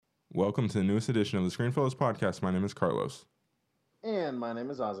Welcome to the newest edition of the Screenfellows podcast. My name is Carlos. And my name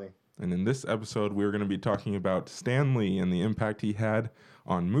is Ozzy. And in this episode, we're going to be talking about Stan Lee and the impact he had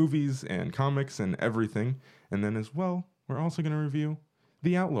on movies and comics and everything. And then as well, we're also going to review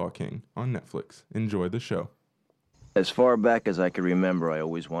The Outlaw King on Netflix. Enjoy the show. As far back as I can remember, I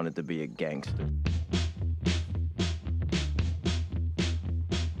always wanted to be a gangster.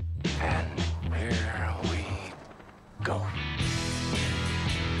 And here we go.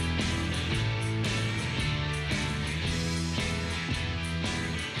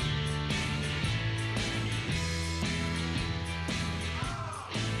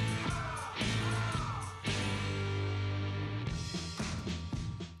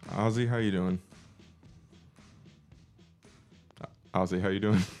 Ozzy, how you doing? Ozzy, how you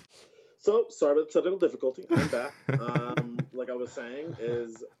doing? So, sorry about the technical difficulty. I'm back. Like I was saying,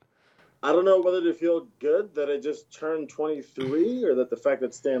 I don't know whether to feel good that I just turned 23 or that the fact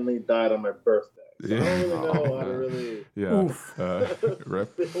that Stan Lee died on my birthday. So I don't really know how to really Oof.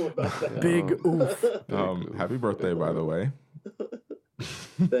 Rip. feel about that. Big oof. Happy birthday, by the way.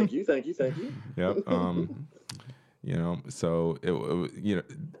 Thank you. Yep.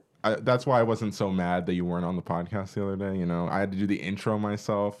 That's why I wasn't so mad that you weren't on the podcast the other day. I had to do the intro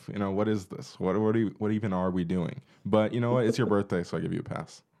myself. What is this? What even are we doing? But you know what? It's your birthday, so I give you a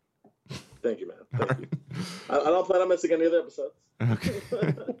pass. Thank you, man. Thank you. I don't plan on missing any other episodes. Okay.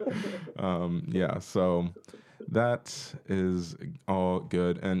 So that is all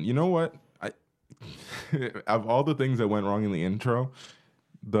good. And you know what? Of all the things that went wrong in the intro,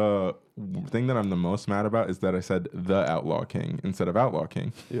 the thing that I'm the most mad about is that I said The Outlaw King instead of Outlaw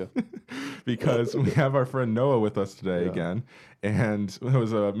King. Yeah. Because we have our friend Noah with us today again, and there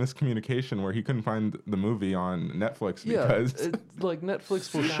was a miscommunication where he couldn't find the movie on Netflix because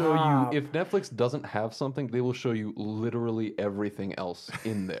Netflix will show you, if Netflix doesn't have something, they will show you literally everything else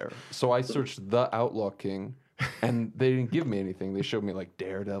in there. So I searched The Outlaw King, and they didn't give me anything. They showed me like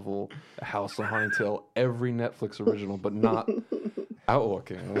Daredevil, A House on Haunted Hill, every Netflix original, but not Outlaw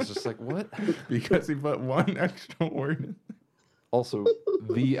King. I was just like, what? because he put one extra word in. Also,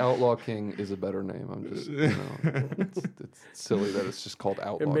 The Outlaw King is a better name. I'm just, it's silly that it's just called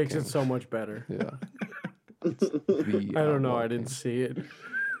Outlaw It makes King. it so much better. Yeah. It's The I don't know. Outlaw I didn't King. see it.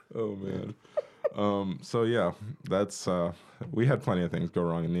 Oh man. So yeah, that's we had plenty of things go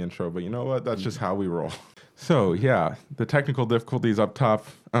wrong in the intro, but you know what? That's just how we roll. So yeah, the technical difficulties up top.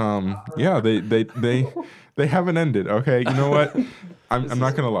 They haven't ended. Okay, you know what? I'm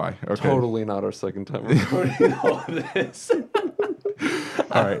not gonna lie. Okay. Totally not our second time recording all this.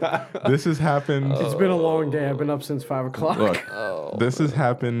 All right. This has happened. It's been a long day. I've been up since 5 o'clock. Look, this has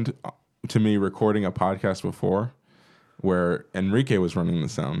happened to me recording a podcast before, where Enrique was running the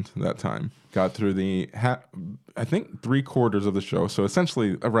sound that time. Got through I think 3/4 of the show, so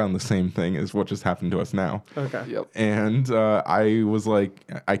essentially around the same thing as what just happened to us now. Okay. Yep. And I was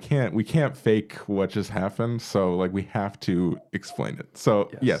like, we can't fake what just happened, so like we have to explain it. So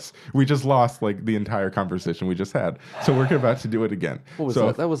yes, we just lost like the entire conversation we just had. So we're about to do it again. What was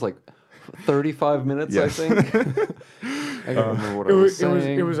that? That was like 35 minutes, Yes. I think. I don't remember what I was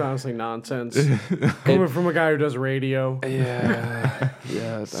saying. It was honestly nonsense. Coming from a guy who does radio.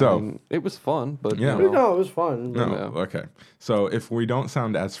 Yeah. So- I mean, it was fun, but Yeah. No, it was fun. No, Yeah. okay. So if we don't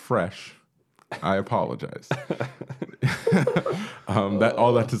sound as fresh, I apologize.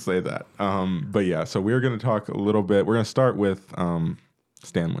 That to say that. But yeah, so we're going to talk a little bit. We're going to start with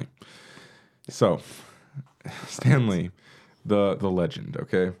Stan Lee. So Stan Lee, the legend.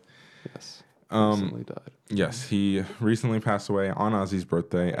 Okay. yes, recently died. Yes, he recently passed away on Ozzy's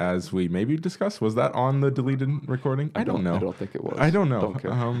birthday, as we maybe discussed. Was that on the deleted recording? I don't know. I don't think it was. I don't know. Don't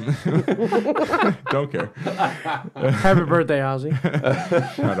care. Don't care. Happy birthday, Ozzy.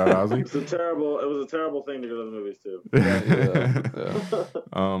 Shout out Ozzy. It was a terrible thing to go to the movies too.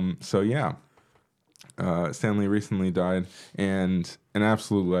 Yeah. So yeah, Stan Lee recently died, and an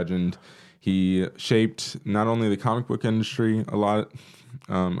absolute legend. He shaped not only the comic book industry a lot,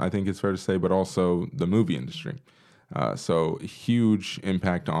 I think it's fair to say, but also the movie industry. So huge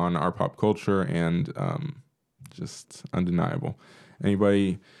impact on our pop culture, and just undeniable.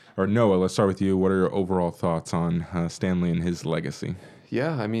 Anybody, or Noah, let's start with you. What are your overall thoughts on Stan Lee and his legacy?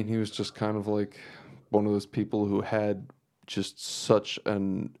 Yeah, I mean, he was just kind of like one of those people who had just such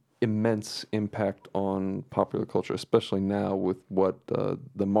an immense impact on popular culture, especially now with what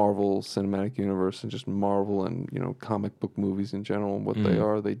the Marvel Cinematic Universe and just Marvel and comic book movies in general and what they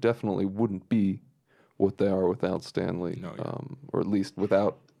are. They definitely wouldn't be what they are without Stan Lee, or at least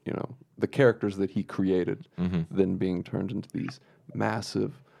without the characters that he created, then being turned into these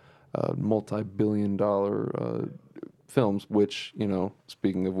massive, multi-billion-dollar films, which,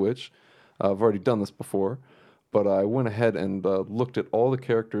 speaking of which, I've already done this before, but I went ahead and looked at all the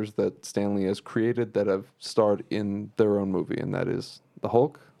characters that Stan Lee has created that have starred in their own movie, and that is the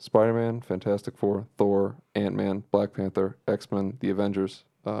Hulk, Spider-Man, Fantastic Four, Thor, Ant-Man, Black Panther, X-Men, The Avengers,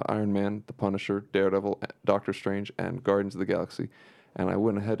 Iron Man, The Punisher, Daredevil, Doctor Strange, and Guardians of the Galaxy. And I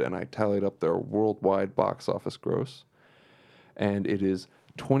went ahead and I tallied up their worldwide box office gross, and it is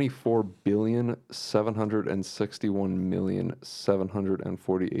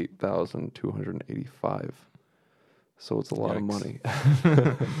 $24,761,748,285. So it's a lot of money.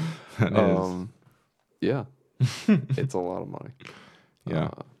 That is. Yeah, it's a lot of money. Yeah.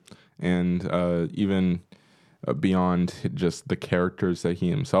 And even beyond just the characters that he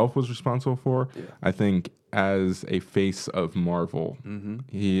himself was responsible for, I think as a face of Marvel,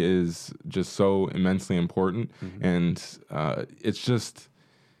 he is just so immensely important. And it's just,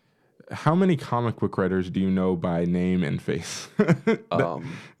 how many comic book writers do you know by name and face?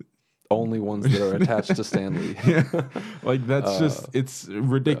 Only ones that are attached to Stan Lee. Like, that's just, it's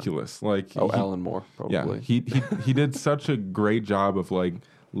ridiculous. Like, Alan Moore, probably. Yeah, he did such a great job of like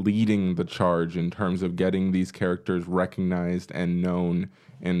leading the charge in terms of getting these characters recognized and known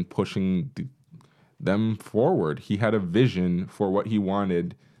and pushing them forward. He had a vision for what he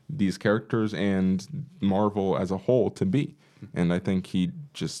wanted these characters and Marvel as a whole to be. And I think he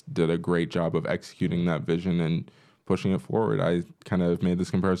just did a great job of executing that vision and pushing it forward. I kind of made this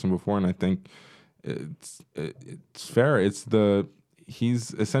comparison before, and I think it's fair.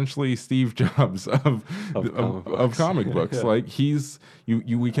 He's essentially Steve Jobs of comic books. Yeah. Like,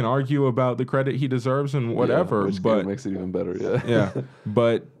 we can argue about the credit he deserves and whatever, which but makes it even better. yeah,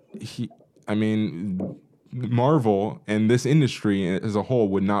 but Marvel and this industry as a whole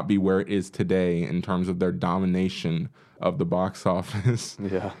would not be where it is today in terms of their domination of the box office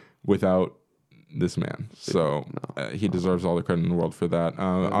without this man. So he deserves all the credit in the world for that.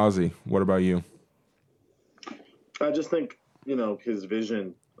 Ozzy, what about you? I just think, his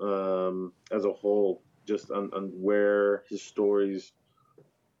vision as a whole, just on where his stories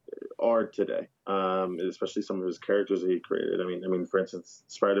are today, especially some of his characters that he created. I mean, for instance,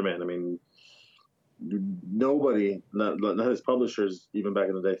 Spider-Man. Nobody, not his publishers, even back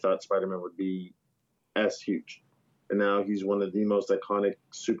in the day, thought Spider-Man would be as huge. And now he's one of the most iconic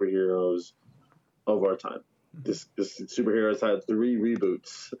superheroes of our time. This superhero has had 3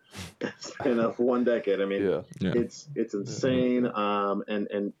 reboots in one decade. It's insane.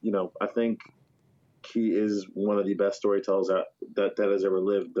 And I think he is one of the best storytellers that has ever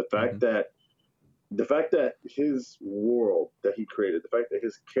lived. The fact that his world that he created, the fact that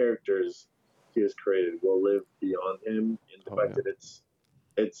his characters he has created will live beyond him, and the fact that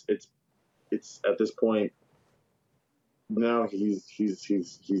it's at this point now he's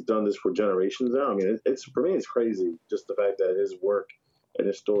done this for generations now. It's for me, it's crazy, just the fact that his work and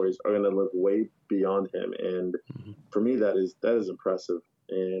his stories are going to live way beyond him, and for me that is impressive.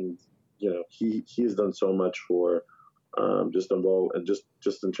 And he has done so much for just in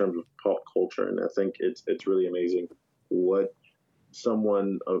terms of pop culture, and I think it's really amazing what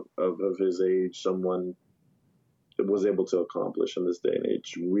someone of his age, someone was able to accomplish in this day and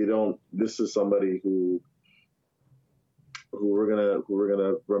age. This is somebody who we're gonna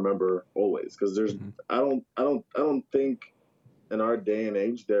remember always, because there's I don't think in our day and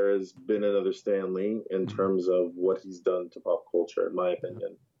age there has been another Stan Lee in terms of what he's done to pop culture, in my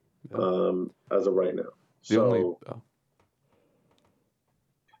opinion, as of right now. Go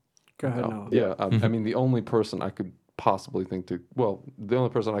ahead. No. Yeah, the only person I could possibly the only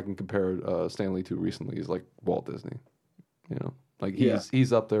person I can compare Stan Lee to recently is like Walt Disney.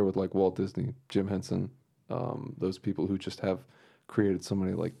 He's up there with like Walt Disney, Jim Henson, those people who just have created so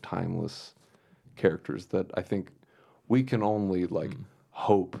many like timeless characters that I think we can only like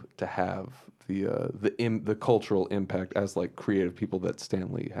hope to have the cultural impact as like creative people that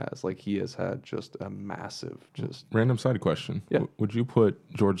Stan Lee has. Like, he has had just a massive random side question. Yeah. Would you put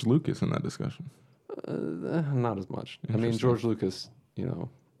George Lucas in that discussion? Not as much. George Lucas, he wrote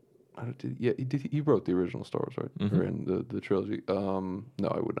the original Star Wars, right? Or in the trilogy. No,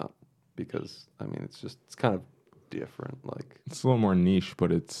 I would not, because it's kind of different. Like, it's a little more niche,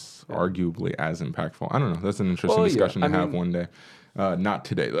 but it's arguably as impactful. I don't know. That's an interesting discussion to have one day. Not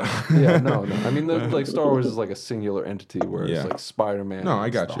today, though. No. Like, Star Wars is like a singular entity, whereas like Spider-Man. No, I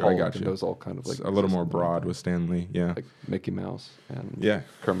got you. Those all kind of like a little more broad with Stan Lee. Yeah, like Mickey Mouse and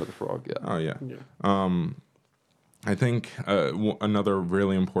Kermit the Frog. Yeah. Oh yeah. I think another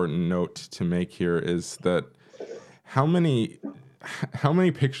really important note to make here is that how many how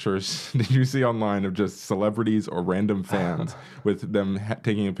many pictures did you see online of just celebrities or random fans with them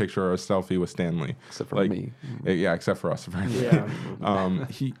taking a picture or a selfie with Stan Lee? Except for me. Yeah, except for us, apparently. Yeah.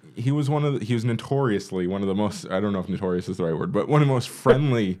 He was he was notoriously one of the most, I don't know if notorious is the right word, but one of the most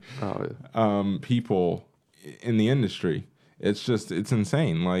friendly people in the industry. It's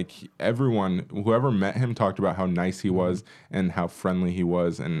insane. Like everyone, whoever met him talked about how nice he was and how friendly he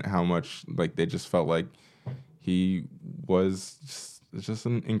was and how much like they just felt like he was just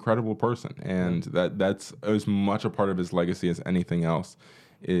an incredible person. And that's as much a part of his legacy as anything else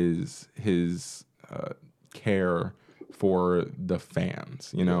is his care for the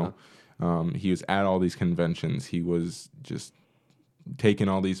fans, you know? He was at all these conventions. He was just taking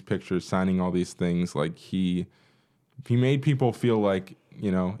all these pictures, signing all these things. Like he made people feel like,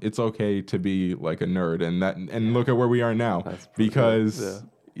 you know, it's okay to be like a nerd, and look at where we are now, because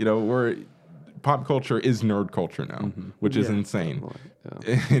you know pop culture is nerd culture now, which is insane.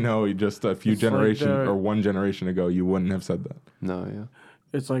 You know, just a few generations or one generation ago, you wouldn't have said that. No, yeah.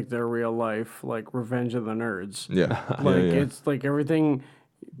 It's like their real life, like Revenge of the Nerds. Yeah, It's like everything.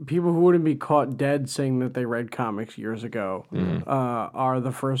 People who wouldn't be caught dead saying that they read comics years ago are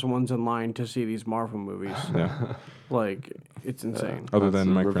the first ones in line to see these Marvel movies. Yeah. Like, it's insane. Other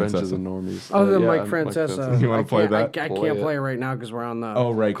than Mike Revenge of the Francesa. Normies. Other than yeah, Mike Francesa. You wanna play that? I can't play it right now because we're on the...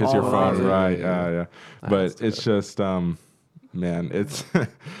 Oh, right, because your call. phone, right? Yeah. But it's just, man, it's,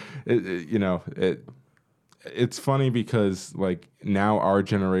 you know, it's funny because like now our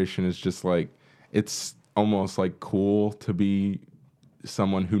generation is just like, it's almost like cool to be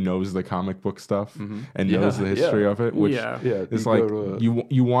someone who knows the comic book stuff and knows the history of it, which is like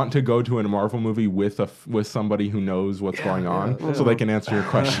you want to go to a Marvel movie with somebody who knows what's going on, so they can answer your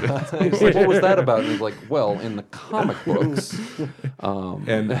questions. It's like, what was that about? And it's like, well, in the comic books,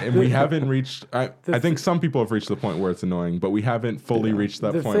 and we haven't reached. I think some people have reached the point where it's annoying, but we haven't fully reached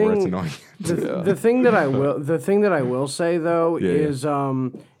that point where it's annoying. The thing that I will say though is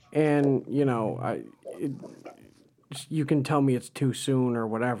and you know you can tell me it's too soon or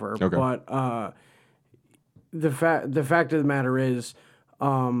whatever, but the fact of the matter is,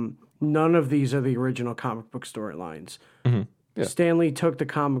 none of these are the original comic book storylines. Stan Lee took the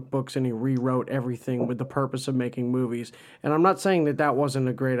comic books and he rewrote everything with the purpose of making movies. And I'm not saying that wasn't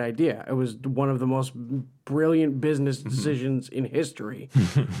a great idea. It was one of the most brilliant business decisions in history.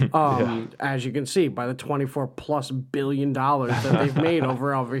 As you can see, by the $24+ billion that they've made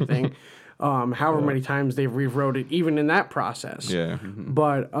over everything. However many times they've rewrote it, even in that process. Yeah.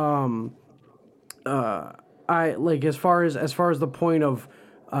 But I like as far as the point of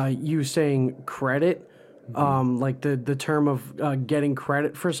you saying credit, like the term of getting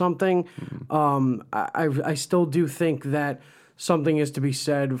credit for something, I still do think that something is to be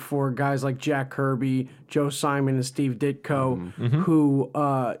said for guys like Jack Kirby, Joe Simon, and Steve Ditko, who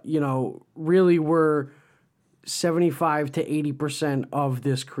you know really were 75 to 80% of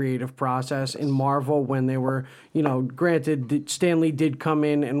this creative process in Marvel when they were, you know, granted, Stan Lee did come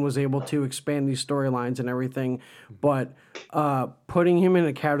in and was able to expand these storylines and everything, but putting him in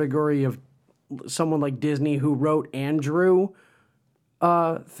a category of someone like Disney who wrote and drew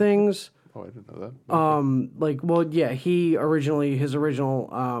things. Oh, I didn't know that. Like, well, yeah, his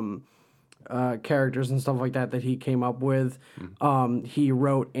original characters and stuff like that he came up with, he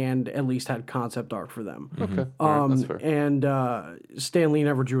wrote and at least had concept art for them. Okay, all right, that's fair. And Stan Lee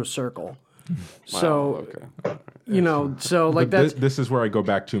never drew a circle. So, you know, so like but this is where I go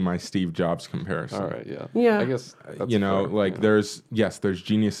back to my Steve Jobs comparison. All right, Yeah. I guess that's you know, fair. like there's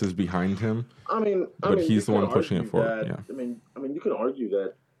geniuses behind him. But he's the one pushing it forward. I mean, you can argue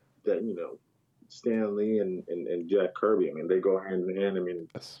that you know, Stan Lee and Jack Kirby, I mean, they go hand in hand. I mean,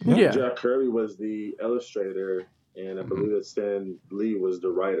 Yeah. Jack Kirby was the illustrator, and I believe that Stan Lee was the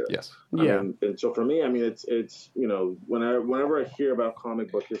writer. Yes. I mean, and so for me, I mean, it's you know, whenever I hear about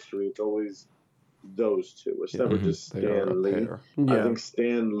comic book history, it's always those two. It's never just They are a Stan Lee. pair. I think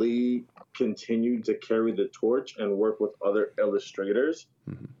Stan Lee continued to carry the torch and work with other illustrators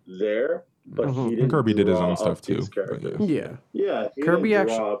there. But he didn't. And Kirby did his own draw stuff up these too. but characters. Yeah. He Kirby didn't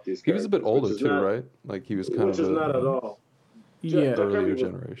actually- draw up these He was a bit characters, older which is too, not- right? Like he was kind Which of is not at all. Yeah. Jack earlier Kirby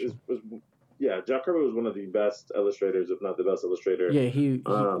generation. Jack Kirby was one of the best illustrators, if not the best illustrator. Yeah,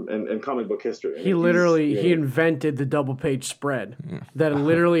 in comic book history. I he mean, literally he's, he invented the double page spread that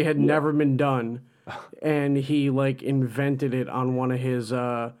literally had never been done, and he like invented it on one of his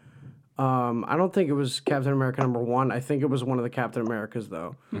I don't think it was Captain America #1. I think it was one of the Captain Americas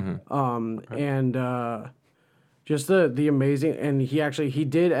though. And just the amazing, and he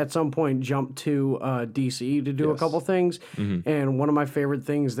did at some point jump to DC to do a couple things. And one of my favorite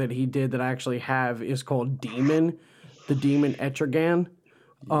things that he did that I actually have is called Demon. the demon Etrigan,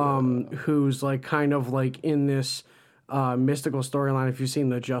 who's like kind of like in this mystical storyline. If you've seen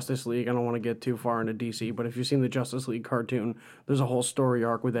the Justice League, I don't want to get too far into DC, but if you've seen the Justice League cartoon, there's a whole story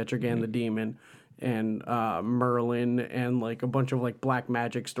arc with Etrigan the demon and Merlin and like a bunch of like black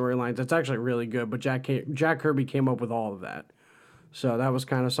magic storylines. It's actually really good, but Jack Kirby came up with all of that. So that was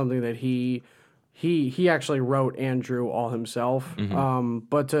kind of something that he actually wrote and drew all himself.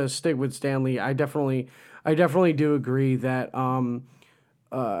 But to stick with Stan Lee, I definitely do agree that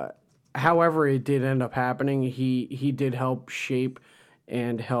however it did end up happening, he did help shape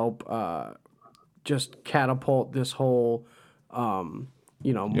and help just catapult this whole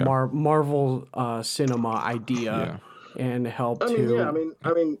Marvel cinema idea and help he did. I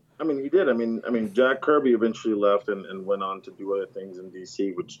mean, Jack Kirby eventually left and went on to do other things in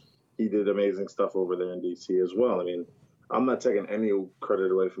DC, which he did amazing stuff over there in DC as well. I mean, I'm not taking any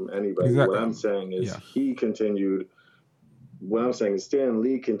credit away from anybody. Exactly. What I'm saying is he continued. What I'm saying is Stan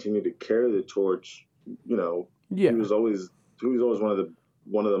Lee continued to carry the torch. He was always one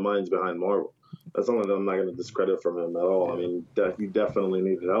of the minds behind Marvel. That's something that I'm not going to discredit from him at all. I mean, he definitely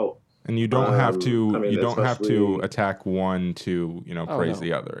needed help. And you don't have to. You don't have to attack one to praise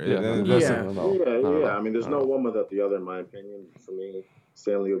the other. I mean, there's no one without the other. In my opinion, for me,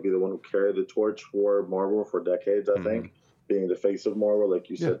 Stan Lee would be the one who carried the torch for Marvel for decades. I think, being the face of Marvel, like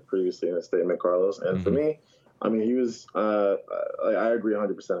you said previously in a statement, Carlos. And for me, I mean, he was. I agree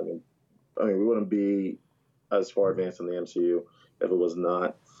 100%. I mean, we wouldn't be as far advanced in the MCU if it was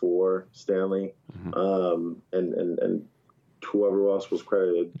not for Stan Lee, and whoever else was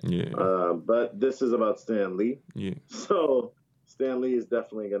credited. But this is about Stan Lee. So Stan Lee is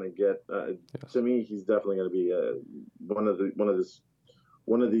definitely going to get. To me, he's definitely going to be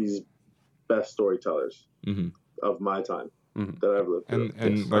one of these best storytellers of my time that I've lived through.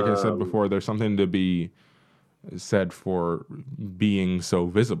 And like I said before, there's something to be said for being so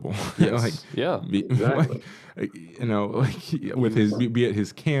visible. Exactly. With his, be it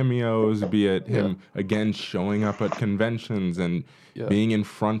his cameos, be it him again showing up at conventions and being in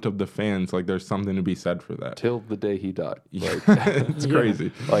front of the fans. Like, there's something to be said for that. Till the day he died. Like, it's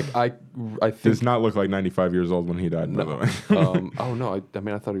crazy. Like I think does not look like 95 years old when he died. No. By the way. Oh no! I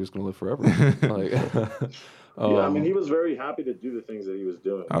mean, I thought he was going to live forever. Like, I mean, he was very happy to do the things that he was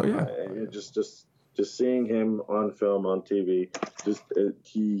doing. Oh yeah. And just seeing him on film, on TV,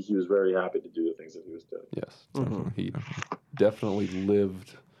 he was very happy to do the things that he was doing. Yes, definitely. He definitely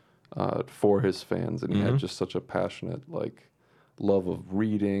lived for his fans, and he had just such a passionate love of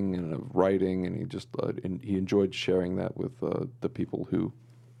reading and of writing, and he just he enjoyed sharing that with the people who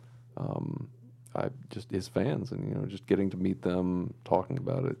his fans, and just getting to meet them, talking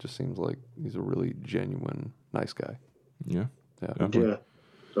about it. Just seems like he's a really genuine, nice guy. Yeah.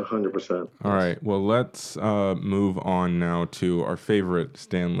 100%. All right. Well, let's move on now to our favorite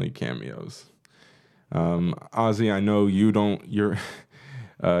Stan Lee cameos. Ozzy, I know you don't. You're.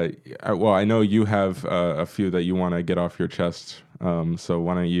 I know you have a few that you want to get off your chest. So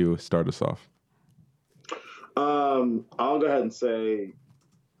why don't you start us off? I'll go ahead and say,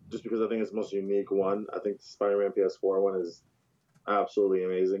 just because I think it's the most unique one, I think the Spider-Man PS4 one is absolutely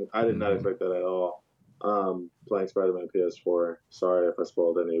amazing. I did not expect that at all. Playing Spider-Man PS4. Sorry if I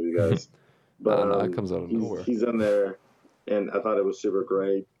spoiled any of you guys. But it comes out of nowhere. He's in there, and I thought it was super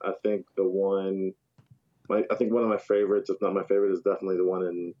great. I think one of my favorites, if not my favorite, is definitely the one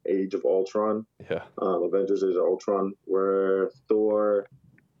in Age of Ultron. Yeah. Avengers Age of Ultron, where Thor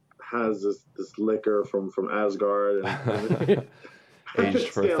has this liquor from Asgard, and aged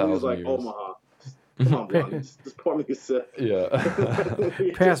for 1,000 like, years. Omaha. Come on, bro. Just pour me a sip. Yeah.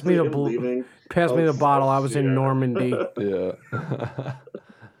 Pass me the bottle. I was in Normandy. Yeah.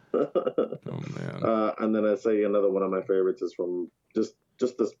 Oh man. And then I'd say another one of my favorites is from just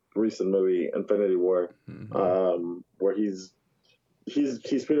this recent movie, Infinity War, where he's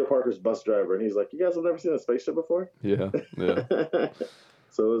Peter Parker's bus driver, and he's like, "You guys have never seen a spaceship before?" Yeah.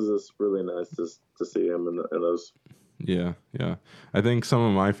 So it was just really nice to see him in those. Yeah. I think some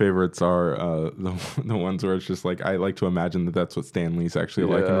of my favorites are the ones where it's just like I like to imagine that that's what Stan Lee's actually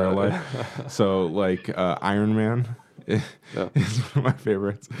like in real life. So Iron Man is one of my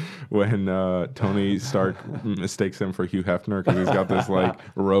favorites when Tony Stark mistakes him for Hugh Hefner because he's got this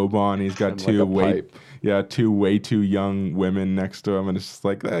robe on. He's got two way too young women next to him, and it's just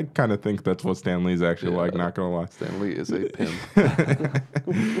like I kind of think that's what Stan Lee's actually like. Not gonna lie, Stan Lee is a pimp.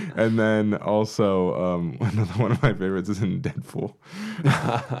 And then also one of my favorites is in Deadpool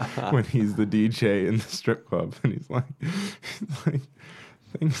when he's the DJ in the strip club, and he's like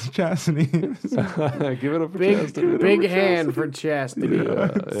thanks, Chastity. Give it up for Big Chastity. big hand for Chastity.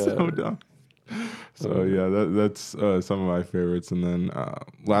 So dumb. So yeah, that's some of my favorites. And then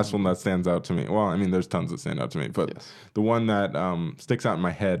last one that stands out to me. Well, I mean, there's tons that stand out to me, but the one that sticks out in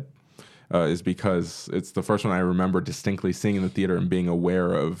my head is because it's the first one I remember distinctly seeing in the theater and being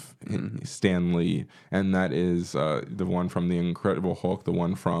aware of Stan Lee, and that is the one from The Incredible Hulk, the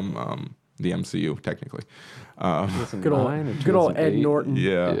one from the MCU, technically. Good old Ed Norton.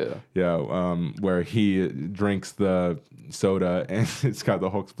 Yeah. Where he drinks the soda and it's got the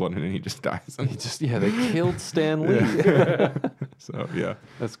Hulk's blood in it and he just dies. He just they killed Stan Lee. So yeah,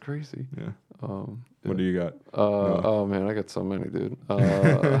 that's crazy. Yeah. What do you got? Oh man, I got so many, dude.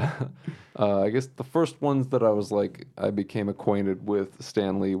 I guess the first ones that I became acquainted with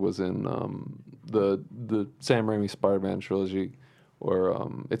Stan Lee was in the Sam Raimi Spider-Man trilogy, where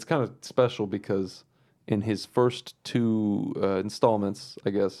it's kind of special because in his first two installments, I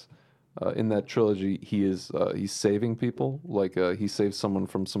guess, in that trilogy, he's saving people. Like he saves someone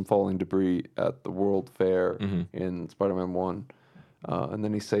from some falling debris at the World Fair in Spider-Man 1. And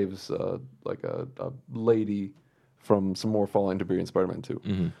then he saves like a lady from some more falling debris in Spider-Man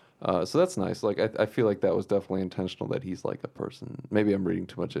 2. So that's nice. Like I feel like that was definitely intentional that he's like a person. Maybe I'm reading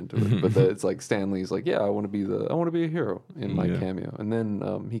too much into it, but that it's like Stan Lee's like, yeah, I want to be a hero in my cameo. And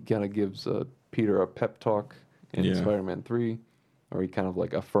then he kind of gives Peter a pep talk in Spider-Man 3, or he kind of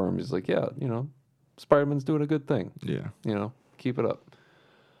like affirms, he's like, yeah, Spider-Man's doing a good thing. Yeah. Keep it up.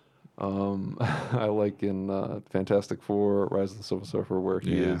 I like in Fantastic Four, Rise of the Silver Surfer, where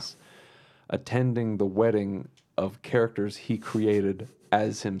he is attending the wedding of characters he created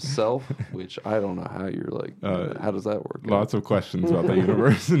as himself, which I don't know how you're like, how does that work? Lots of questions about the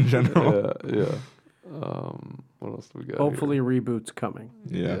universe in general. Yeah. What else do we got? Hopefully, reboot's coming.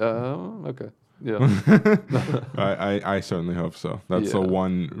 Yeah. Okay. Yeah. I certainly hope so. That's the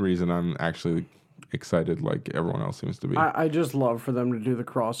one reason I'm actually excited, like everyone else seems to be. I just love for them to do the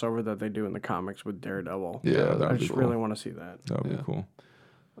crossover that they do in the comics with Daredevil. Yeah, I just really want to see that. That would be cool.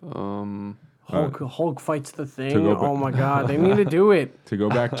 Hulk fights the Thing. Oh my God, they need to do it. To go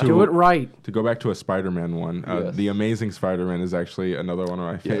back to do it right. To go back to a Spider-Man one, The Amazing Spider-Man is actually another one of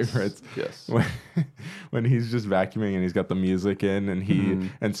my favorites. Yes. When he's just vacuuming and he's got the music in, and he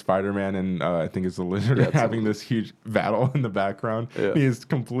and Spider-Man and I think it's the Lizard are having this huge battle in the background. Yeah. He is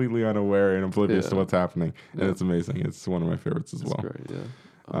completely unaware and oblivious to what's happening, and it's amazing. It's one of my favorites as well. Great,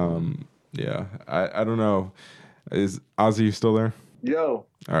 yeah. I don't know. Is Ozzy still there? Yo.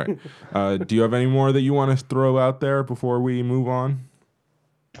 All right. Do you have any more that you want to throw out there before we move on?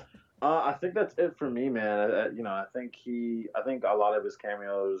 I think that's it for me, man. I think a lot of his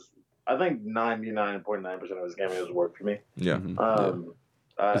cameos. I think 99.9% of his cameos work for me. Yeah.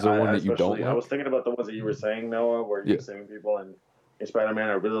 Is there one that you don't like? I was thinking about the ones that you were saying, Noah, where you're saving people, and in Spider-Man,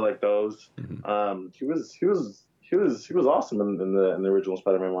 I really like those. He was awesome in the original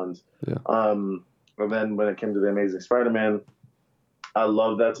Spider-Man ones. Yeah. And then when it came to the Amazing Spider-Man, I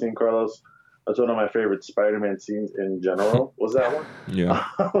love that scene, Carlos. That's one of my favorite Spider-Man scenes in general. Was that one? Yeah.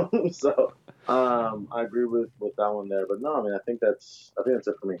 So I agree with that one there. But no, I mean, I think that's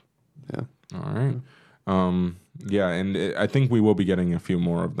it for me. Yeah. All right. I think we will be getting a few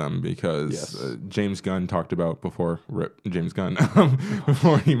more of them because James Gunn talked about before James Gunn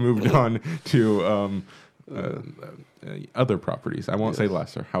before he moved on to other properties. I won't say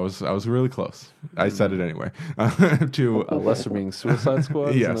lesser. I was really close. I said it anyway. To lesser being Suicide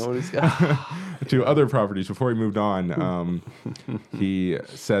Squad. Yes. To other properties before he moved on. He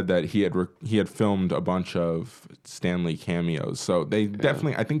said that he had filmed a bunch of Stan Lee cameos. So they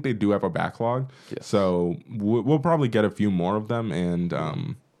definitely, I think they do have a backlog. Yes. So we'll probably get a few more of them, and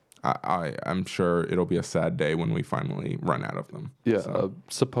I'm sure it'll be a sad day when we finally run out of them. Yeah. So.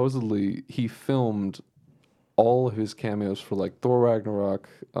 Supposedly he filmed all of his cameos for like Thor Ragnarok,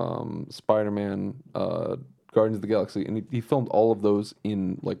 Spider-Man, Guardians of the Galaxy, and he filmed all of those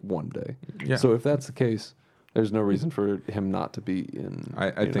in like one day. Yeah. So if that's the case, there's no reason for him not to be in.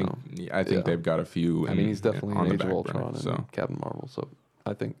 I think they've got a few. I mean, he's definitely in Age of Ultron and Captain Marvel. So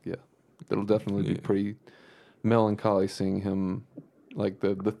I think it'll definitely be pretty melancholy seeing him. Like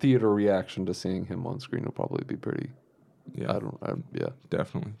the theater reaction to seeing him on screen will probably be pretty. Yeah,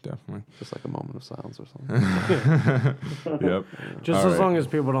 definitely. Just like a moment of silence or something. Yep. Just as long as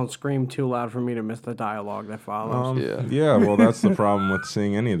people don't scream too loud for me to miss the dialogue that follows. Yeah. Well, that's the problem with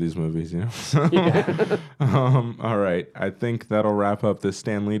seeing any of these movies, All right. I think that'll wrap up the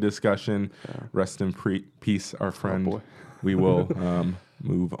Stan Lee discussion. Rest in peace, our friend. Oh, boy. We will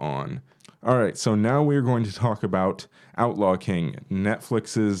move on. All right, so now we're going to talk about Outlaw King,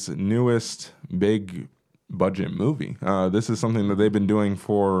 Netflix's newest big budget movie. This is something that they've been doing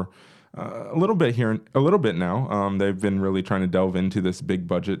for a little bit here, a little bit now. They've been really trying to delve into this big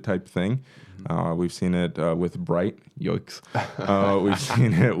budget type thing. We've seen it with Bright. Yikes. We've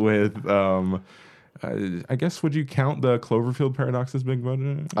seen it with. I guess would you count the Cloverfield Paradox as big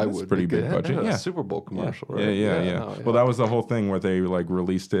budget? I That's would. pretty big Yeah, budget. Yeah. Super Bowl commercial, Yeah, right? yeah. no, Well, that was the whole thing where they like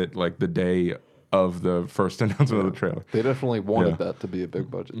released it like the day of the first announcement of the trailer. They definitely wanted Yeah. that to be a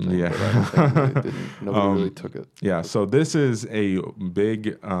big budget thing, Yeah. but I don't think they didn't. Nobody really took it. Yeah, so this is a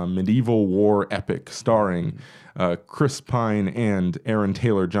big medieval war epic starring Chris Pine and Aaron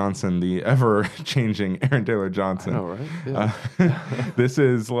Taylor Johnson, the ever-changing Aaron Taylor Johnson. I know, right? Yeah. This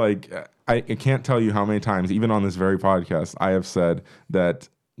is like, I can't tell you how many times, even on this very podcast, I have said that,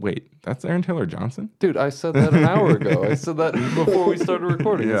 wait, that's Aaron Taylor Johnson? Dude, I said that an hour ago. I said that before we started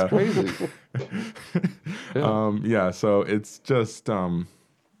recording. Yeah. It's crazy. Yeah, so it's just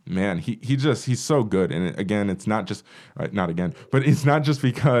man, he's so good. And again, it's not just not again, but it's not just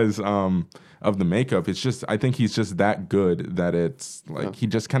because of the makeup. It's just I think he's just that good that it's like he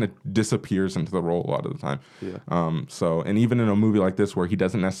just kind of disappears into the role a lot of the time. Yeah. So and even in a movie like this where he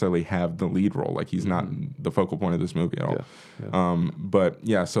doesn't necessarily have the lead role, like he's not the focal point of this movie at all. Yeah. But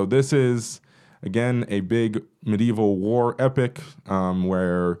yeah, so this is again a big medieval war epic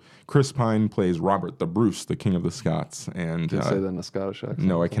where Chris Pine plays Robert the Bruce, the King of the Scots, and Can you say that in a Scottish accent?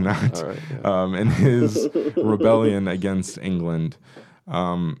 no, I cannot. All right. Yeah. And his rebellion against England.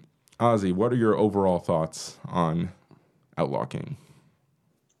 Ozzy, what are your overall thoughts on Outlaw King?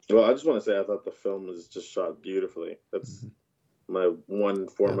 Well, I just want to say I thought the film was just shot beautifully. That's my one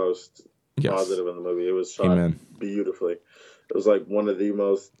foremost Yes. positive in the movie. It was shot Amen. beautifully. It was like one of the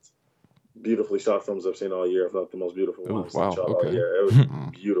most beautifully shot films I've seen all year, if not the most beautiful one I've seen wow, shot all okay. year. It was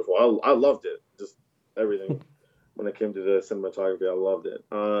beautiful. I loved it. Just everything. When it came to the cinematography, I loved it.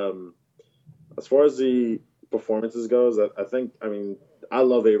 As far as the performances goes, I mean, I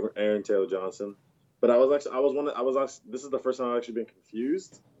love Aaron Taylor Johnson, but this is the first time I've actually been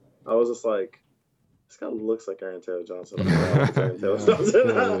confused. I was just like, this guy looks like Aaron Taylor Johnson. I don't know if it's Aaron Taylor Johnson.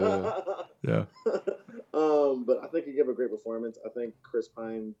 Yeah. But I think he gave a great performance. I think Chris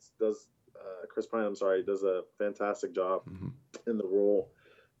Pine does a fantastic job in the role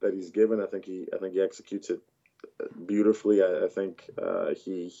that he's given. I think he executes it beautifully. I think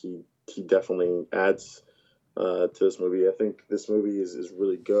he definitely adds to this movie. I think this movie is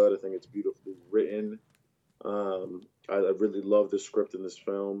really good. I think it's beautifully written. I really love the script in this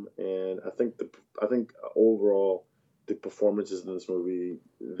film, and I think overall the performances in this movie,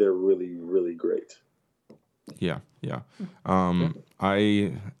 they're really, really great. Yeah.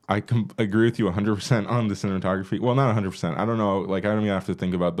 I agree with you 100% on the cinematography. Well, not 100%. I don't know. Like, I don't even have to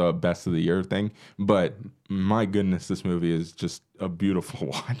think about the best of the year thing. But my goodness, this movie is just a beautiful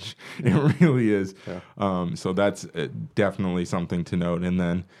watch. It really is. Yeah. So that's definitely something to note. And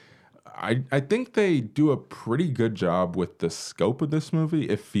then I think they do a pretty good job with the scope of this movie.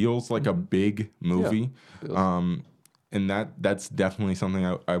 It feels like a big movie. Yeah, and that's definitely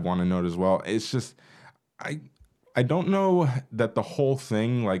something I want to note as well. It's just I don't know that the whole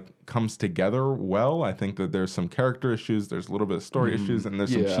thing like comes together well. I think that there's some character issues, there's a little bit of story issues, and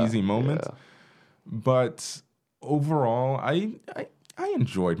there's some cheesy moments. Yeah. But overall, I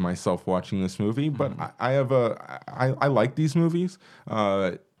enjoyed myself watching this movie. But I like these movies.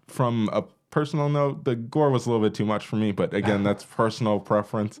 From a personal note, the gore was a little bit too much for me. But again, that's personal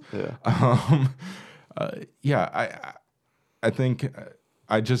preference. Yeah. I think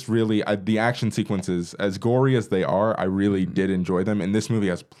I just really the action sequences, as gory as they are, I really did enjoy them. And this movie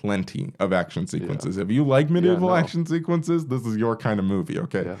has plenty of action sequences. If you like medieval action sequences, this is your kind of movie.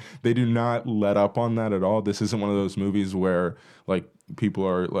 Okay, they do not let up on that at all. This isn't one of those movies where like people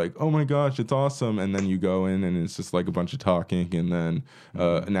are like, "Oh my gosh, it's awesome," and then you go in and it's just like a bunch of talking and then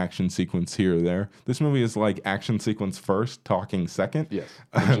an action sequence here or there. This movie is like action sequence first, talking second. Yes,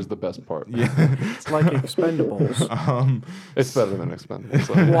 which is the best part. It's like Expendables. It's better than Expendables.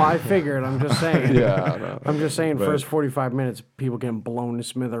 So. Well, I figured. I'm just saying. Yeah. I'm just saying. First 45 minutes, people getting blown to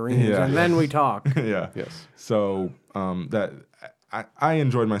smithereens, and then we talk. Yeah. Yes. So that I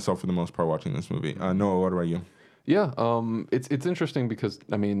enjoyed myself for the most part watching this movie. Noah, what about you? Yeah, it's interesting because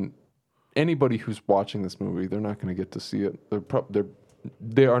I mean, anybody who's watching this movie, they're not going to get to see it.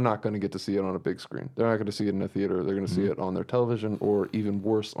 They are not going to get to see it on a big screen. They're not going to see it in a theater. They're going to see it on their television or even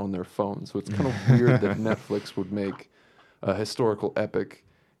worse on their phone. So it's kind of weird that Netflix would make a historical epic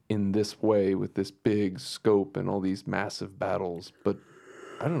in this way with this big scope and all these massive battles. But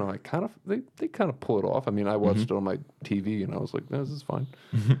I don't know. They kind of pull it off. I mean, I watched it on my TV and I was like, no, this is fine.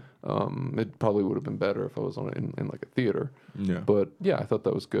 It probably would have been better if I was on it in like a theater. Yeah. But yeah, I thought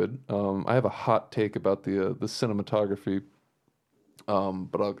that was good. I have a hot take about the cinematography.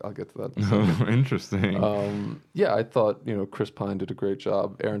 But I'll get to that. In a second. Interesting. Yeah, I thought Chris Pine did a great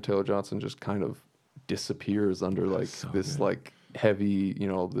job. Aaron Taylor Johnson just kind of disappears under like this like heavy,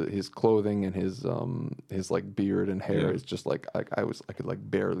 his clothing and his like beard and hair is just like I could like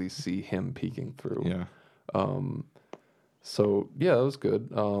barely see him peeking through. Yeah. So yeah, that was good.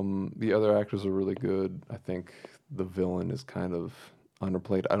 The other actors are really good. I think the villain is kind of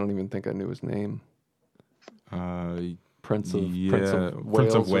underplayed. I don't even think I knew his name. Prince of Wales.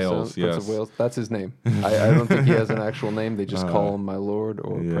 Prince of Wales. Yes. Prince of Wales. That's his name. I don't think he has an actual name. They just call him my lord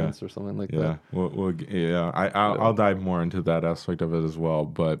or prince or something like that. I'll dive more into that aspect of it as well.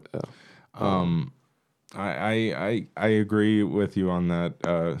 But I agree with you on that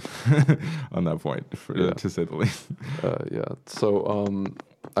on that point, to say the least. So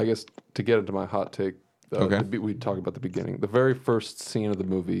I guess to get into my hot take, we talk about the beginning. The very first scene of the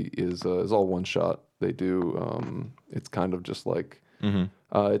movie is all one shot. They do. It's kind of just like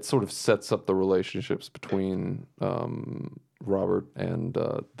it sort of sets up the relationships between Robert and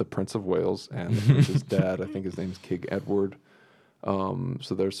the Prince of Wales and his dad. I think his name's King Edward. So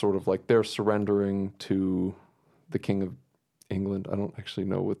they're sort of like they're surrendering to the King of England. I don't actually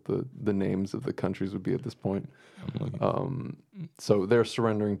know what the names of the countries would be at this point. So they're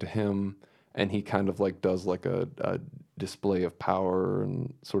surrendering to him, and he kind of like does like a display of power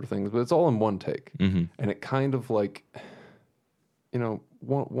and sort of things, but it's all in one take, and it kind of like,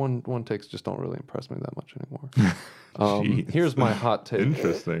 one takes just don't really impress me that much anymore. Here's my hot take.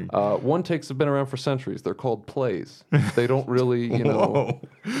 Interesting. One takes have been around for centuries. They're called plays. They don't really, Whoa.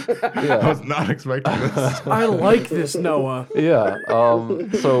 I was not expecting this. I like this, Noah. Yeah.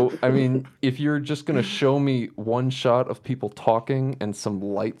 So, I mean, if you're just going to show me one shot of people talking and some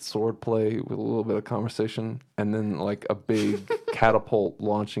light sword play with a little bit of conversation, and then like a big catapult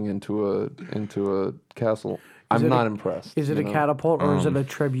launching into a castle, I'm not impressed. Is it a catapult or is it a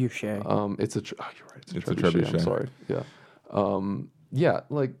trebuchet? It's a. You're right. It's a trebuchet. I'm sorry. Yeah. Yeah.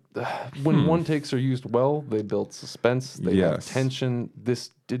 Like when one takes are used well, they build suspense. They have tension.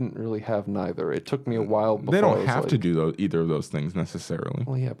 This didn't really have neither. It took me a while. Before they don't have to do either of those things necessarily.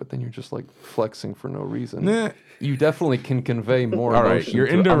 Well, yeah, but then you're just like flexing for no reason. You definitely can convey more. All right, you're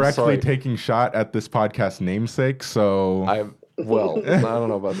indirectly taking shot at this podcast namesake. So I don't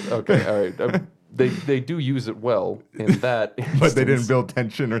know about that. Okay, all right. They do use it well in that instance. But they didn't build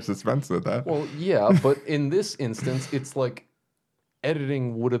tension or suspense with that. Well, yeah, but in this instance, it's like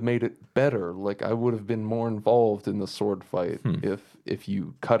editing would have made it better. Like I would have been more involved in the sword fight if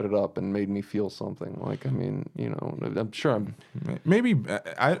you cut it up and made me feel something. Like, I mean, I'm sure maybe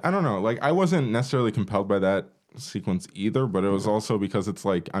I don't know. Like I wasn't necessarily compelled by that sequence either, but it was also because it's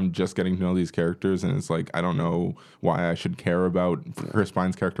like I'm just getting to know these characters, and it's like I don't know why I should care about Chris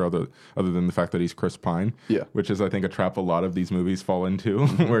Pine's character other than the fact that he's Chris Pine. Yeah, which is I think a trap a lot of these movies fall into,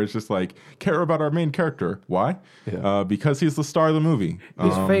 where it's just like care about our main character. Why? Yeah. Because he's the star of the movie.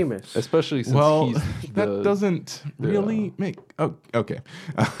 He's famous, especially since that doesn't really make. Oh, okay.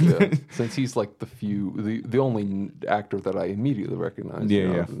 Since he's like the only actor that I immediately recognized.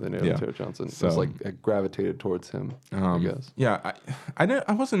 Than Aaron Taylor Johnson. So it's like I gravitated towards him, I guess. Yeah,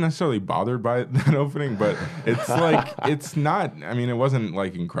 I wasn't necessarily bothered by that opening, but it's like it's not. I mean, it wasn't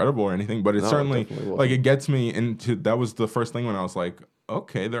like incredible or anything, but it certainly like it gets me into. That was the first thing when I was like,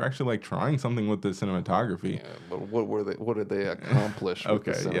 okay, they're actually like trying something with the cinematography. Yeah, but what did they accomplish?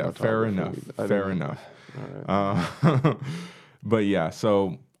 Okay, fair enough. Fair enough. But yeah,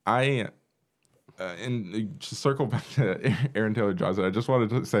 so and to circle back to Aaron Taylor Johnson, I just wanted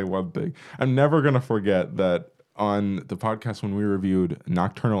to say one thing. I'm never going to forget that on the podcast when we reviewed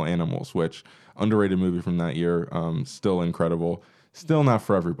Nocturnal Animals, which underrated movie from that year, still incredible. Still not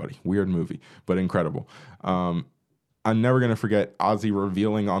for everybody. Weird movie, but incredible. I'm never going to forget Ozzy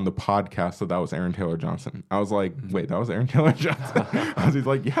revealing on the podcast that was Aaron Taylor Johnson. I was like, wait, that was Aaron Taylor Johnson? Ozzy's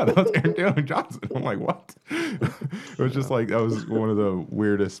like, yeah, that was Aaron Taylor Johnson. I'm like, what? It was just like, that was one of the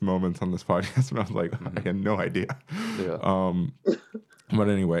weirdest moments on this podcast. And I was like, I had no idea. Yeah. But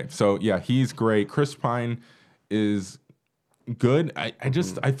anyway, so yeah, he's great. Chris Pine is good.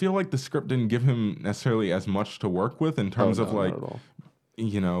 I feel like the script didn't give him necessarily as much to work with in terms of like,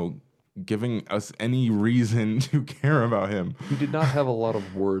 giving us any reason to care about him. He did not have a lot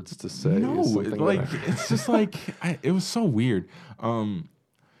of words to say. No, like it's just like it was so weird. I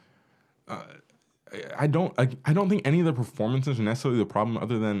don't think any of the performances are necessarily the problem,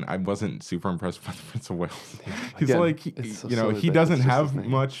 other than I wasn't super impressed by the Prince of Wales. He's Again, like he doesn't have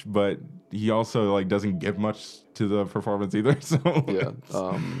much, but he also like doesn't give much to the performance either. So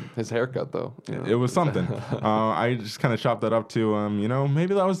Yeah. His haircut though. it was something. I just kind of chopped that up to,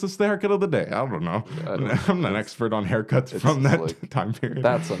 maybe that was just the haircut of the day. I don't know. I'm not an expert on haircuts from that like, time period.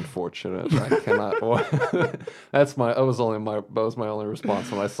 That's unfortunate. I cannot. That was my only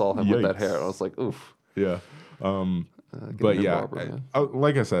response when I saw him with that hair. I was like, oof. Yeah. But yeah,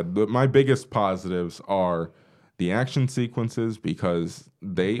 like I said, my biggest positives are the action sequences because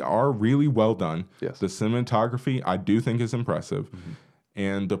they are really well done. Yes. The cinematography, I do think, is impressive.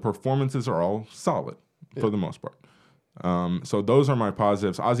 And the performances are all solid for the most part. So those are my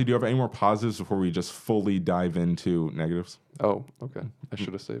positives. Ozzy, do you have any more positives before we just fully dive into negatives? Oh, okay. I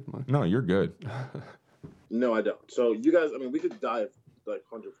should have saved mine. No, you're good. No, I don't. So you guys, I mean, we could dive like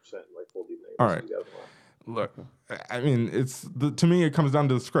 100%, like full deep negatives. All right. You guys want. Look, I mean, to me, it comes down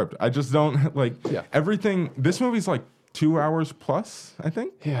to the script. I just don't like everything. This movie's like 2 hours plus, I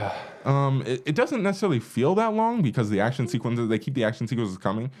think. Yeah. It doesn't necessarily feel that long because the action sequences, they keep the action sequences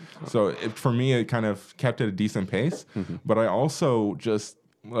coming. So for me, it kind of kept at a decent pace. But I also just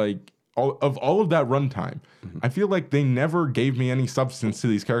like all of that runtime, I feel like they never gave me any substance to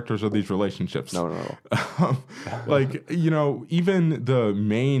these characters or these relationships. No. Like, even the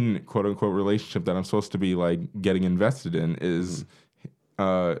main quote unquote relationship that I'm supposed to be like getting invested in is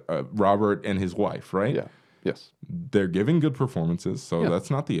Robert and his wife, right? Yeah. Yes. They're giving good performances, so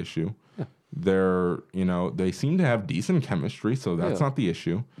that's not the issue. Yeah. They're, they seem to have decent chemistry, so that's not the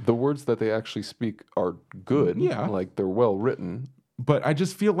issue. The words that they actually speak are good. Yeah. Like they're well written. But I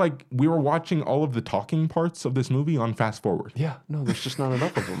just feel like we were watching all of the talking parts of this movie on fast forward. Yeah, no, there's just not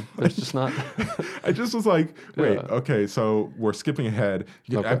enough of them. There's just not. I just was like, wait, okay, so we're skipping ahead.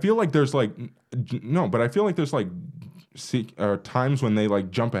 Okay. I feel like there's like, no, but I feel like there's like times when they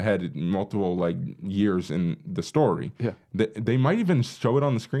like jump ahead multiple like years in the story. Yeah. They might even show it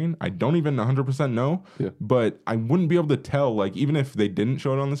on the screen. I don't even 100% know. Yeah. But I wouldn't be able to tell, like, even if they didn't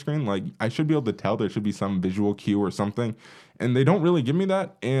show it on the screen, like, I should be able to tell there should be some visual cue or something. And they don't really give me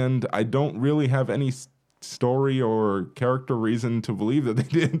that. And I don't really have any story or character reason to believe that they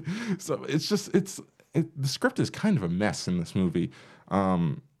did. So it's just, the script is kind of a mess in this movie.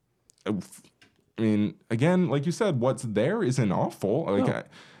 I mean, again, like you said, what's there isn't awful. Like,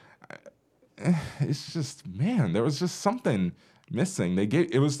 it's just, man, there was just something missing.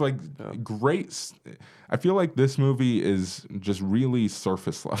 It was like great. I feel like this movie is just really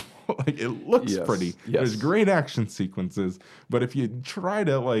surface level. Like, it looks pretty. Yes. There's great action sequences, but if you try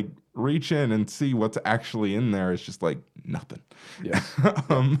to like reach in and see what's actually in there, it's just like nothing. Yeah.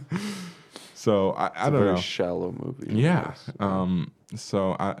 So I don't know. Very shallow movie. Yeah. Yes.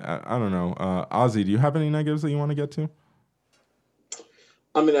 So I don't know. Ozzy, do you have any negatives that you want to get to?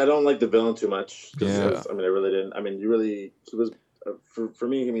 I mean, I don't like the villain too much. Yeah. I mean, I really didn't. I mean, he was, for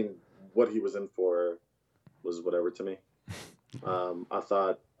me, I mean, what he was in for was whatever to me. I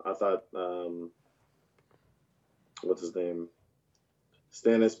thought, what's his name?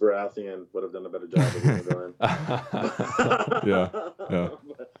 Stannis Baratheon would have done a better job of being a villain. Yeah.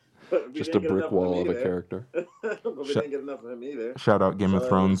 Just a brick wall of a character. But we didn't get enough of him either. Shout out Game of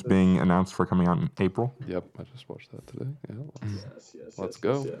Thrones being announced for coming out in April. Yep, I just watched that today. Yeah. Yes. Let's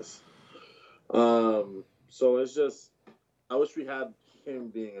go. Yes. So it's just, I wish we had him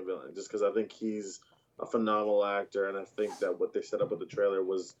being a villain, just because I think he's a phenomenal actor, and I think that what they set up with the trailer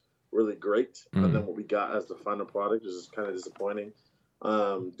was really great. And then what we got as the final product was just kind of disappointing,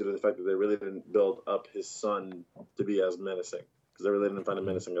 due to the fact that they really didn't build up his son to be as menacing. Because they really didn't find him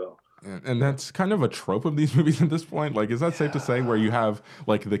menacing at all. And that's kind of a trope of these movies at this point. Like, is that safe to say, where you have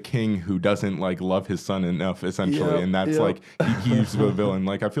like the king who doesn't like love his son enough, essentially, and that's like he's the villain.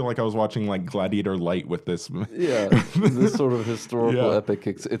 Like, I feel like I was watching like Gladiator Light with this. Yeah, this sort of historical epic.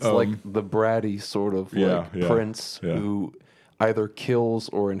 It's like the bratty sort of like prince who either kills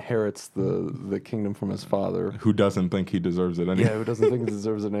or inherits the kingdom from his father. Who doesn't think he deserves it anyway. Yeah, who doesn't think he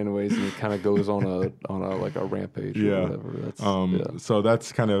deserves it anyways, and he kind of goes on a like a rampage or whatever. That's, So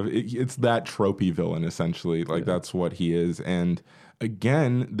that's kind of, it's that tropey villain, essentially. Like, that's what he is. And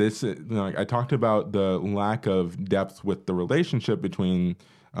again, this, like, I talked about the lack of depth with the relationship between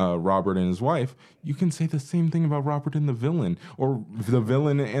Robert and his wife. You can say the same thing about Robert and the villain, or the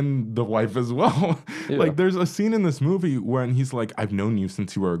villain and the wife as well. Like, there's a scene in this movie when he's like, "I've known you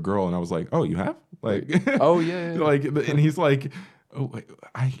since you were a girl," and I was like, "Oh, you have?" Like, oh yeah. Like, and he's like, Oh,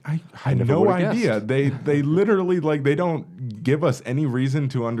 I had never no would've idea. guessed. They literally like they don't give us any reason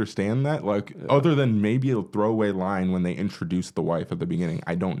to understand that. Like other than maybe a throwaway line when they introduce the wife at the beginning.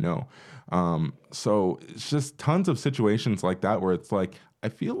 I don't know. So it's just tons of situations like that where it's like I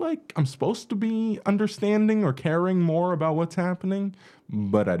feel like I'm supposed to be understanding or caring more about what's happening,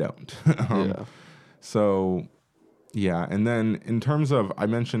 but I don't. Yeah. So yeah, and then in terms of I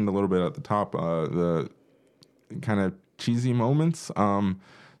mentioned a little bit at the top the kind of cheesy moments.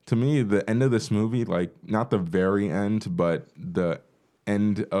 To me, the end of this movie, like not the very end, but the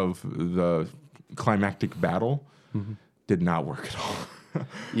end of the climactic battle, did not work at all.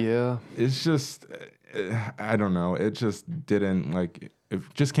 Yeah. It's just, I don't know. It just didn't like. It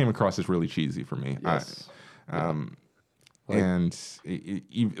just came across as really cheesy for me. Yes. And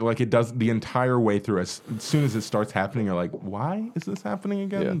it does the entire way through. As soon as it starts happening, you're like, why is this happening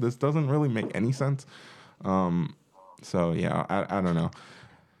again? Yeah. This doesn't really make any sense. So yeah, I don't know.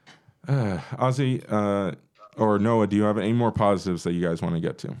 Ozzy or Noah, do you have any more positives that you guys want to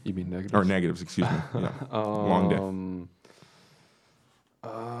get to? You mean negatives? Or negatives, excuse me. Yeah. Long day.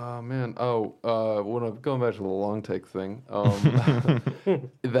 Man. When I'm going back to the long take thing,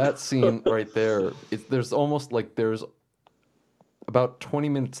 that scene right there, there's almost like there's about 20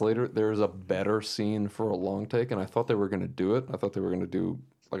 minutes later, there's a better scene for a long take, and I thought they were going to do it. I thought they were going to do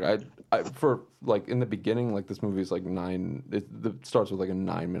like for like in the beginning, like this movie is like it starts with like a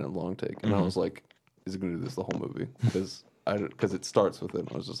 9-minute long take, and I was like, is it going to do this the whole movie? Because it starts with it.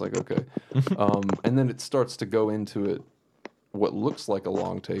 I was just like, okay, and then it starts to go into it. What looks like a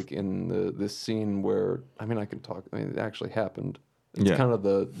long take in this scene where I can talk. It actually happened. It's kind of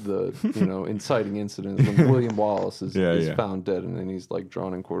the inciting incident when William Wallace is found dead and then he's like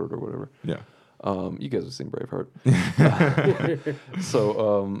drawn and quartered or whatever. Yeah. You guys have seen Braveheart.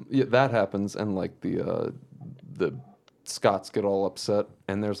 So that happens and like the Scots get all upset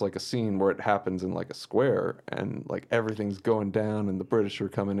and there's like a scene where it happens in like a square and like everything's going down and the British are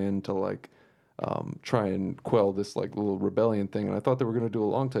coming in to like try and quell this like little rebellion thing. And I thought they were going to do a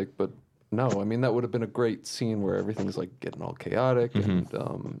long take, but no, that would have been a great scene where everything's like getting all chaotic, and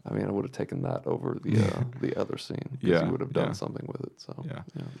I would have taken that over the other scene because you would have done something with it. So yeah,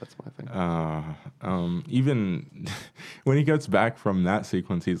 that's my thing. Even when he gets back from that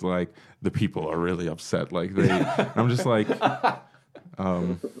sequence, he's like, the people are really upset. Like I'm just like,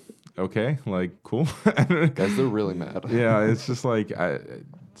 okay, like cool, guys, they're really mad. Yeah, it's just like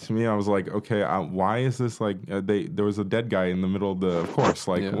to me, I was like, okay, why is this like there was a dead guy in the middle of the course?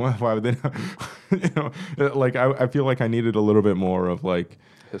 Like, why would they not, like I feel like I needed a little bit more of like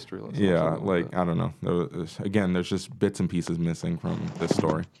history lesson. Yeah, like I don't know. There's just bits and pieces missing from this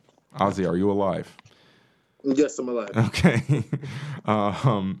story. Ozzy, are you alive? Yes, I'm alive. Okay.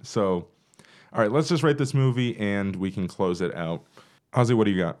 So, all right, let's just rate this movie and we can close it out. Ozzy, what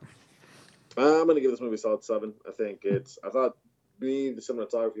do you got? I'm gonna give this movie a solid 7. I think I thought the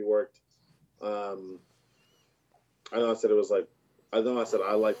cinematography worked. I know I said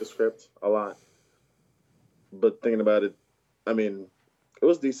I like the script a lot, but thinking about it, it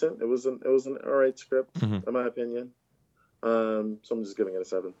was decent. It was an alright script in my opinion. So I'm just giving it a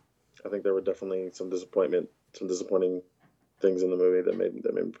 7. I think there were definitely some disappointing things in the movie that made me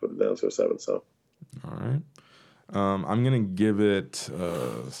put it down to a 7. So, all right. I'm gonna give it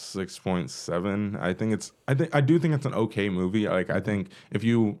 6.7. I do think it's an okay movie. Like I think if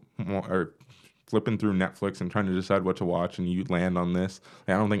you are flipping through Netflix and trying to decide what to watch and you land on this,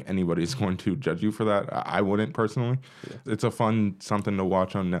 I don't think anybody's going to judge you for that. I wouldn't personally. Yeah. It's a fun something to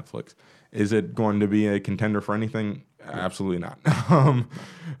watch on Netflix. Is it going to be a contender for anything? Absolutely not.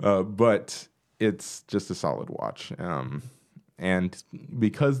 But it's just a solid watch. And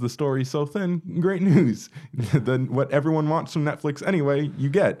because the story's so thin, great news. What everyone wants from Netflix anyway,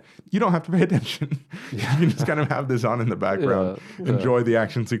 you get. You don't have to pay attention. You can just kind of have this on in the background, enjoy the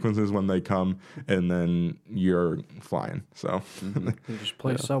action sequences when they come, and then you're flying. So you just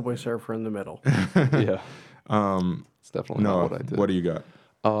play Subway Surfer in the middle. Yeah. It's definitely not what I did. What do you got?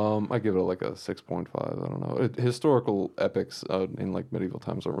 I give it like a 6.5. I don't know. Historical epics in like medieval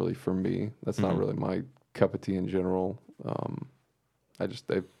times aren't really for me. That's not really my cup of tea in general.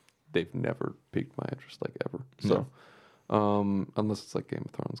 They've never piqued my interest like ever. So, unless it's like Game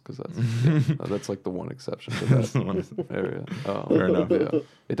of Thrones, because that's like the one exception to that area. Fair enough. Yeah,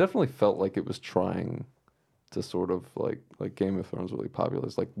 it definitely felt like it was trying to sort of like Game of Thrones really popular.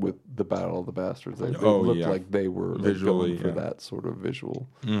 It's like with the Battle of the Bastards, they looked like they were visually going for that sort of visual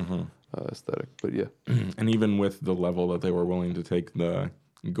aesthetic. But yeah, and even with the level that they were willing to take the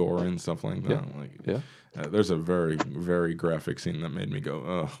gore and stuff like that. Yeah. There's a very, very graphic scene that made me go,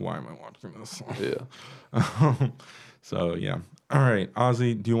 "Ugh, why am I watching this?" Yeah. So yeah. All right,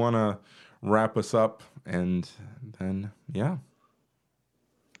 Ozzy, do you want to wrap us up? And then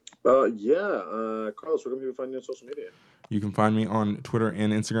Carlos, where can people find you on social media? you can find me on Twitter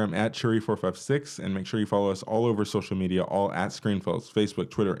and Instagram at Churi456, and make sure you follow us all over social media, all at Screenfellas, Facebook,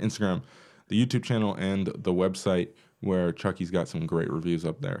 Twitter, Instagram, the YouTube channel, and the website, where Chucky's got some great reviews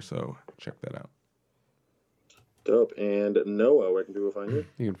up there. So check that out. Dope. And Noah, where can people find you?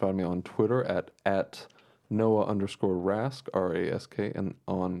 You can find me on Twitter at Noah_Rask, RASK, and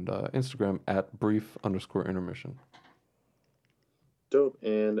on Instagram at brief_intermission. Dope.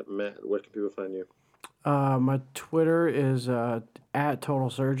 And Matt, where can people find you? My Twitter is at Total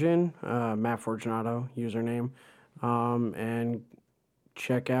Surgeon, Matt Fortunato username, and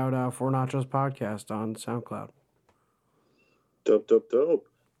check out Four Nachos Podcast on SoundCloud. Dope.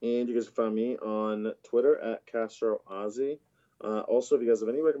 And you guys can find me on Twitter at Castro Ozzy. Also, if you guys have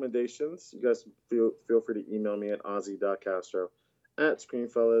any recommendations, you guys feel free to email me at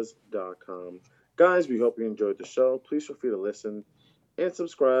ozzy.castro@screenfellas.com. Guys, we hope you enjoyed the show. Please feel free to listen and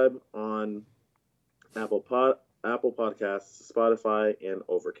subscribe on Apple Podcasts, Spotify, and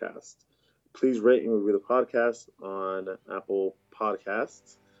Overcast. Please rate and review the podcast on Apple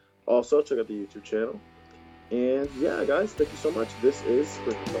Podcasts. Also, check out the YouTube channel. And yeah, guys, thank you so much. This is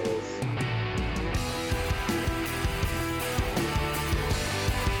Screenfellas.